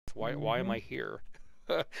Why am I here?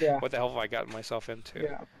 Yeah. What the hell have I gotten myself into?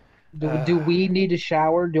 Yeah. Do we need to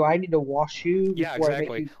shower? Do I need to wash you Yeah, before I make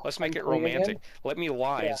exactly. you Let's make it unclean again? romantic. Let me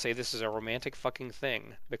lie Yeah. and say this is a romantic fucking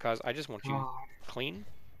thing because I just want you God. clean.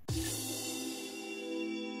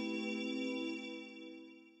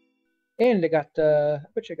 And I got I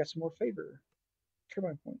bet you I got some more favor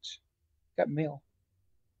turbine points. Got mail.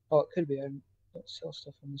 Oh, it could be. I don't sell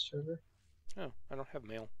stuff on this server. Oh, I don't have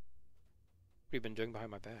mail. What have you been doing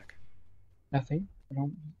behind my back? Nothing. I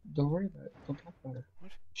don't worry about it. Don't talk about her.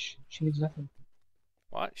 What? She needs nothing.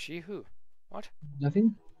 What? She who? What?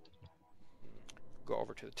 Nothing? Go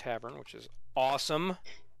over to the tavern, which is awesome.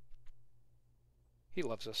 He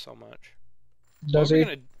loves us so much. Does he?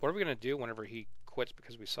 What are we gonna do whenever he quits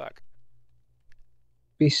because we suck?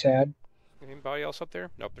 Be sad. Anybody else up there?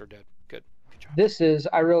 Nope, they're dead. Good. Good job.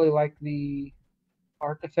 I really like the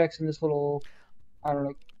artifacts in this little, I don't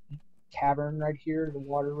know, cavern right here. The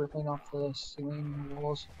water rippling off the ceiling and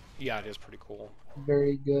walls. Yeah, it is pretty cool.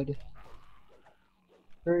 Very good.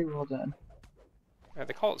 Very well done.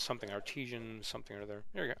 They call it something, artesian something or other.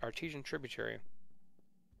 There you go, artesian tributary.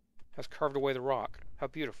 Has carved away the rock. How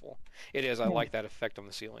beautiful. It is, I Yeah. like that effect on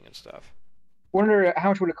the ceiling and stuff. Wonder how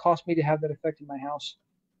much would it cost me to have that effect in my house?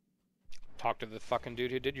 Talk to the fucking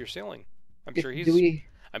dude who did your ceiling. Do we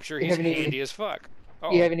I'm sure he's have handy any? as fuck. You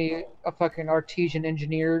Oh, have any fucking artesian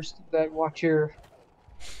engineers that watch your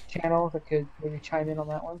channel that could maybe chime in on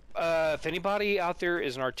that one? if anybody out there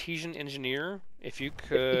is an artesian engineer, if you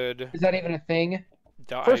could, Is that even a thing?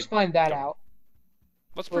 I First, find that don't. out.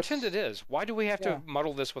 Let's pretend Let's, it is. Why do we have yeah, to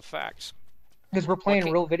muddle this with facts? because we're Why playing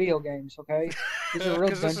can't? real video games, okay? These are real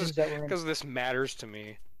dungeons that we're in. Because this matters to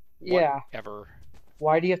me. Yeah. Whatever.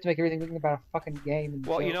 Why do you have to make everything about a fucking game and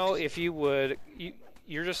Well, jokes? if you would,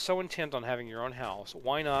 you're just so intent on having your own house.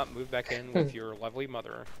 Why not move back in with your lovely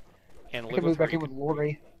mother and I live could with move her? back in with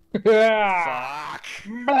Lori. Fuck.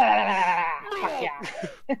 Fuck yeah.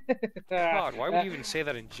 God, why would you even say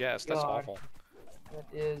that in jest? That's God. awful. That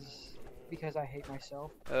is because I hate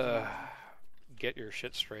myself. Get your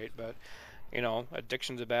shit straight, but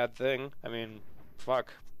addiction's a bad thing. I mean,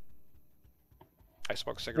 fuck. I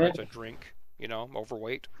smoke cigarettes, I drink,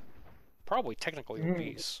 overweight. Probably technically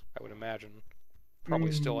obese, I would imagine.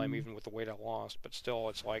 Probably still am, even with the weight I lost, but still,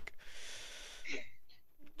 it's like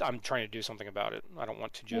I'm trying to do something about it. I don't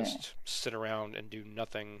want to just sit around and do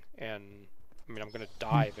nothing. And I mean, I'm gonna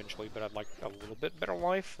die eventually, but I'd like a little bit better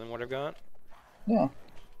life than what I've got, Yeah.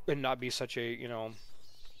 and not be such a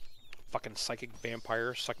fucking psychic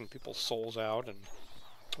vampire sucking people's souls out and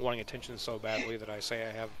wanting attention so badly that I say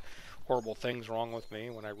I have horrible things wrong with me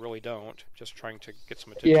when I really don't. Just trying to get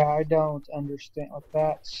some attention. Yeah, I don't understand what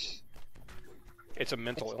that's. It's a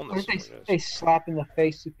mental illness. They slap in the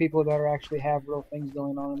face to people that actually have real things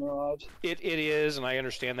going on in their lives. It is, and I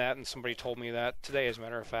understand that. And somebody told me that today, as a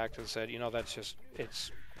matter of fact, and said, that's just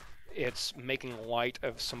it's making light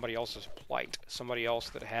of somebody else's plight, somebody else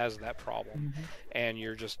that has that problem, and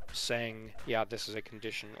you're just saying, yeah, this is a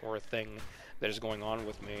condition or a thing that is going on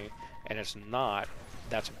with me, and it's not.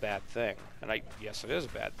 That's a bad thing, and yes, it is a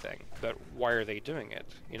bad thing. But why are they doing it?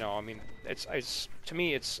 I mean, it's to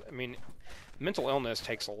me, I mean, mental illness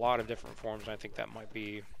takes a lot of different forms, and I think that might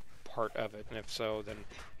be part of it. And if so, then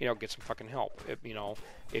get some fucking help.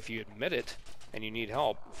 If you admit it and you need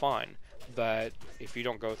help, fine. But if you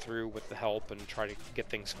don't go through with the help and try to get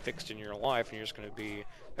things fixed in your life, and you're just going to be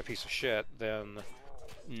a piece of shit, then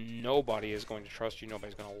nobody is going to trust you.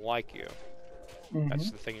 Nobody's going to like you.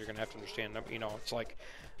 That's the thing you're going to have to understand. It's like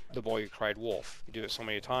the boy who cried wolf. You do it so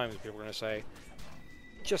many times, people are going to say,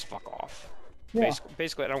 just fuck off. Yeah.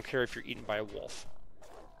 Basically, I don't care if you're eaten by a wolf.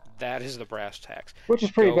 That is the brass tacks. Which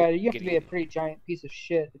is pretty bad. You have to be a pretty giant piece of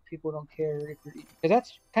shit if people don't care if you're eaten. Because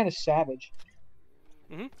that's kind of savage.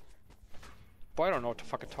 Boy, I don't know what to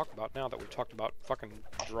fucking talk about now that we've talked about fucking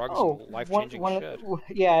drugs Oh, and life-changing shit.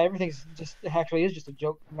 Yeah, everything's actually is just a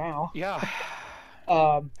joke now. Yeah.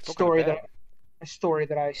 Story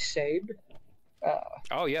that I saved.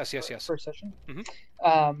 Oh, yes. First session.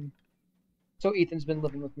 Mm-hmm. So Ethan's been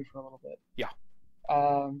living with me for a little bit. Yeah.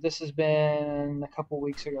 This has been a couple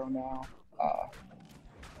weeks ago now.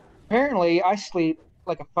 Apparently, I sleep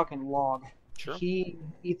like a fucking log. Sure.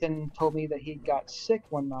 Ethan told me that he got sick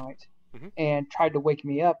one night and tried to wake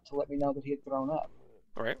me up to let me know that he had thrown up.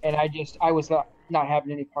 All right. And I was not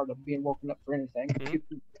having any part of being woken up for anything.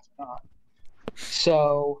 Not.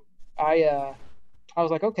 So I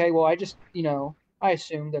was like, okay, well, I just, I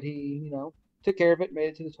assumed that he, took care of it, made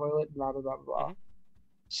it to the toilet, blah, blah, blah, blah.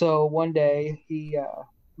 So one day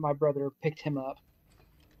my brother picked him up,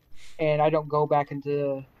 and I don't go back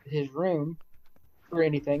into his room or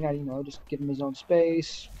anything. I just give him his own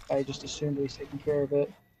space. I just assumed that he's taking care of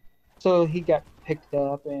it. So he got picked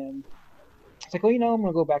up, and it's like, well, I'm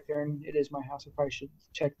gonna go back there, and it is my house. I probably should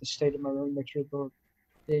check the state of my room, make sure the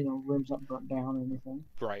room's not burnt down or anything.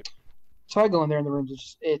 Right. So I go in there, and the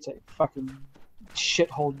room's it's a fucking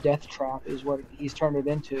shithole death trap, is what he's turned it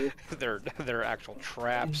into. They're actual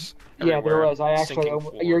traps. Yeah, there was. I actually,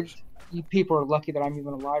 you people are lucky that I'm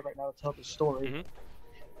even alive right now to tell the story.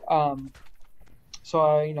 So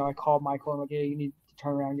I called Michael and I'm like, hey, you need to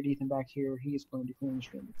turn around and get Ethan back here. He's going to clean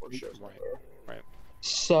this room before he goes there. Right.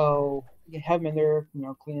 So you have him in there,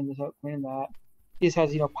 cleaning this up, cleaning that. He just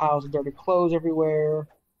has, piles of dirty clothes everywhere.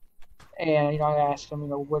 And, I asked him,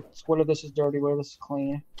 what of this is dirty, what of this is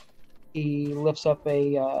clean. He lifts up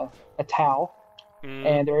a towel,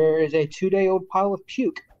 and there is a 2-day-old pile of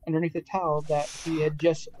puke underneath the towel that he had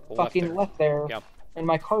just left there in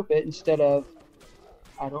my carpet instead of,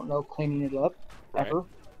 I don't know, cleaning it up ever.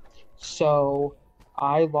 So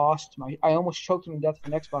I almost choked him to death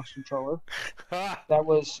with an Xbox controller. That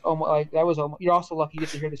was almost you're also lucky you get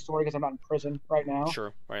to hear the story because I'm not in prison right now.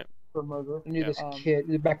 Sure, right. For murder. I knew this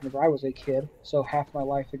kid back when I was a kid, so half my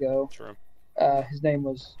life ago. Sure. His name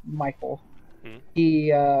was Michael.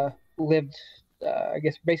 He lived, I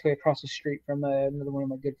guess, basically across the street from another one of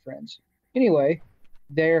my good friends. Anyway,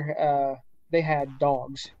 they had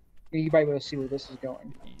dogs. You might be able to see where this is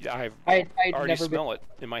going. I already smell it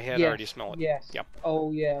in my head. Yes, I already smell it. Yes. Yep.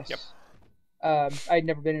 Oh yes. Yep. I'd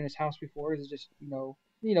never been in his house before. It's just you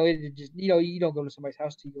don't go to somebody's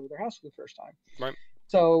house till you go to their house for the first time. Right.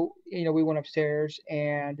 So we went upstairs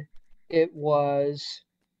and it was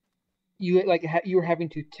you were having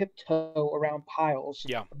to tiptoe around piles.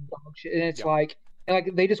 Yeah. Of dog shit, and it's and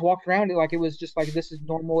they just walked around it like it was just like this is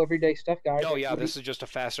normal everyday stuff, guys. Oh yeah, this is just a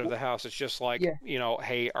facet of the house. It's just like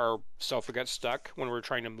hey, our sofa got stuck when we were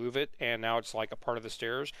trying to move it, and now it's like a part of the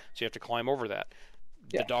stairs, so you have to climb over that.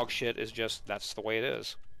 The dog shit is just that's the way it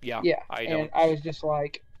is. Yeah. Yeah. I was just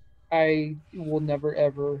like, I will never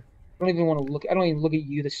ever. I don't even look at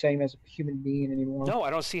you the same as a human being anymore. No, I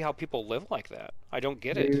don't see how people live like that. I don't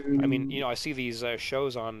get it. I mean, I see these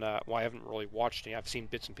shows on. Well, I haven't really watched any. I've seen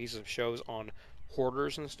bits and pieces of shows on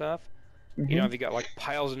hoarders and stuff. They got like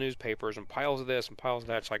piles of newspapers and piles of this and piles of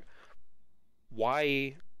that. It's like,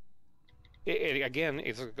 why?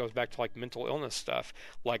 It goes back to like mental illness stuff,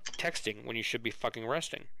 like texting when you should be fucking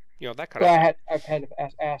resting. That kind of stuff. I've had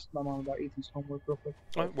to ask my mom about Ethan's homework real quick.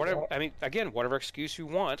 Whatever. I mean, again, whatever excuse you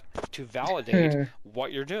want to validate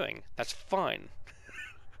what you're doing, that's fine.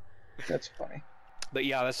 That's funny. But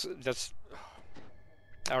yeah, that's.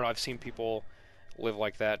 I don't know. I've seen people live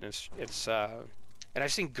like that, and it's and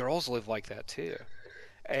I've seen girls live like that too,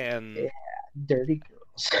 and dirty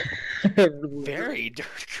girls. Very dirty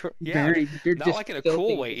girls. Yeah, they're not like in a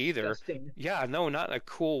cool way either. Disgusting. Yeah, no, not in a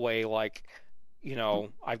cool way like.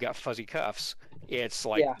 I've got fuzzy cuffs. It's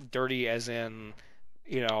like dirty as in,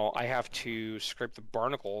 I have to scrape the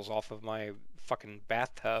barnacles off of my fucking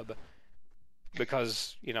bathtub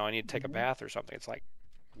because, I need to take a bath or something. It's like,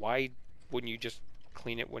 why wouldn't you just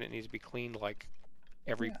clean it when it needs to be cleaned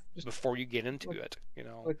before you get into it,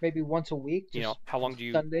 Like maybe once a week. How long do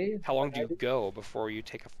you go before you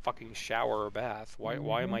take a fucking shower or bath?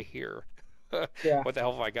 Why am I here? What the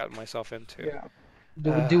hell have I gotten myself into? Yeah.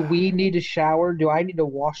 Do we need to shower? Do I need to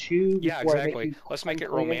wash you? Yeah, exactly. Let's make it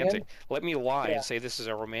romantic. Let me lie and say this is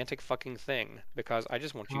a romantic fucking thing because I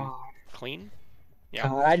just want you clean.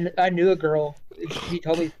 Yeah. I knew a girl. She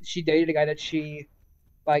told me she dated a guy that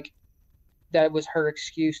that was her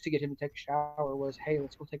excuse to get him to take a shower was, hey,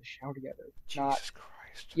 let's go take a shower together. Jesus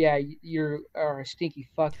Christ. Yeah, you're a stinky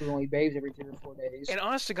fuck who only bathes every 3 or 4 days. And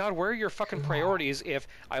honest to God, where are your fucking priorities if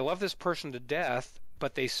I love this person to death,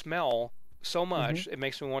 but they smell so much it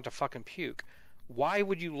makes me want to fucking puke? Why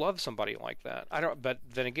would you love somebody like that? But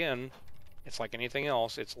then again, it's like anything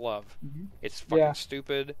else. It's love. It's fucking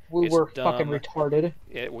stupid. We're dumb. Fucking retarded.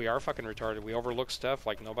 We are fucking retarded. We overlook stuff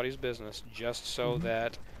like nobody's business just so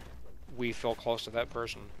that we feel close to that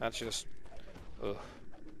person. That's just, ugh.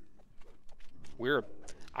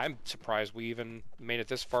 I'm surprised we even made it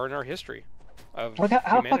this far in our history of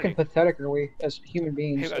how fucking pathetic are we as human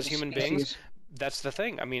beings? As human beings. That's the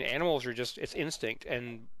thing. I mean, animals are just, it's instinct,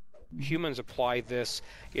 and humans apply this,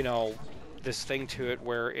 this thing to it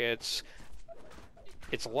where it's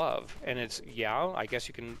love, and it's, I guess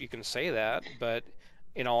you can say that, but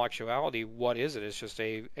in all actuality, what is it? It's just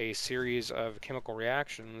a series of chemical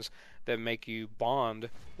reactions that make you bond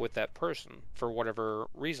with that person for whatever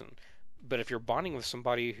reason. But if you're bonding with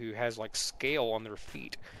somebody who has like scale on their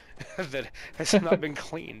feet that has not been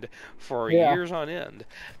cleaned for years on end,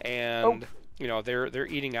 and they're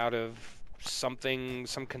eating out of some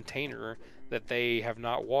container that they have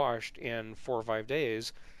not washed in 4 or 5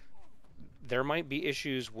 days, there might be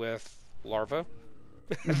issues with larvae.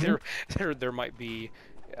 There might be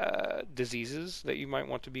diseases that you might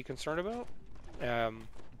want to be concerned about.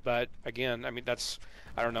 But again, I mean,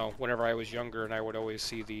 I don't know. Whenever I was younger, and I would always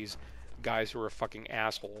see these guys who were fucking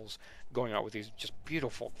assholes going out with these just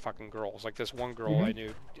beautiful fucking girls. Like this one girl I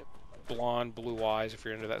knew, blonde, blue eyes. If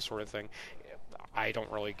you're into that sort of thing, I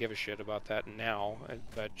don't really give a shit about that now.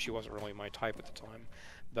 But she wasn't really my type at the time.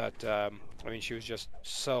 But I mean, she was just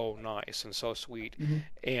so nice and so sweet,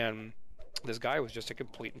 and this guy was just a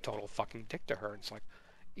complete and total fucking dick to her. It's like,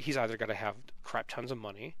 he's either got to have crap tons of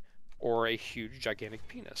money or a huge gigantic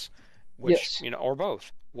penis, which or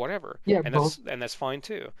both, whatever. Yeah, and both. that's fine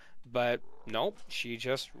too. But nope, she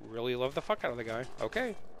just really loved the fuck out of the guy.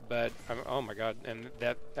 Okay, but oh my god, and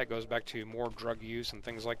that goes back to more drug use and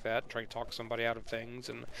things like that, trying to talk somebody out of things,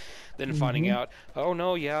 and then finding out, oh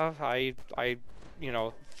no, yeah, I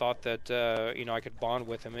thought that I could bond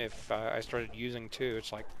with him if I started using too.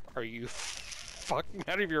 It's like, are you fucking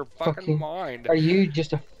out of your fucking mind? Are you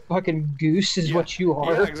just a fucking goose is what you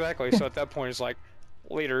are? Yeah, exactly. So at that point, it's like,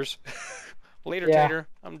 later, Tater,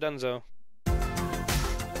 I'm donezo.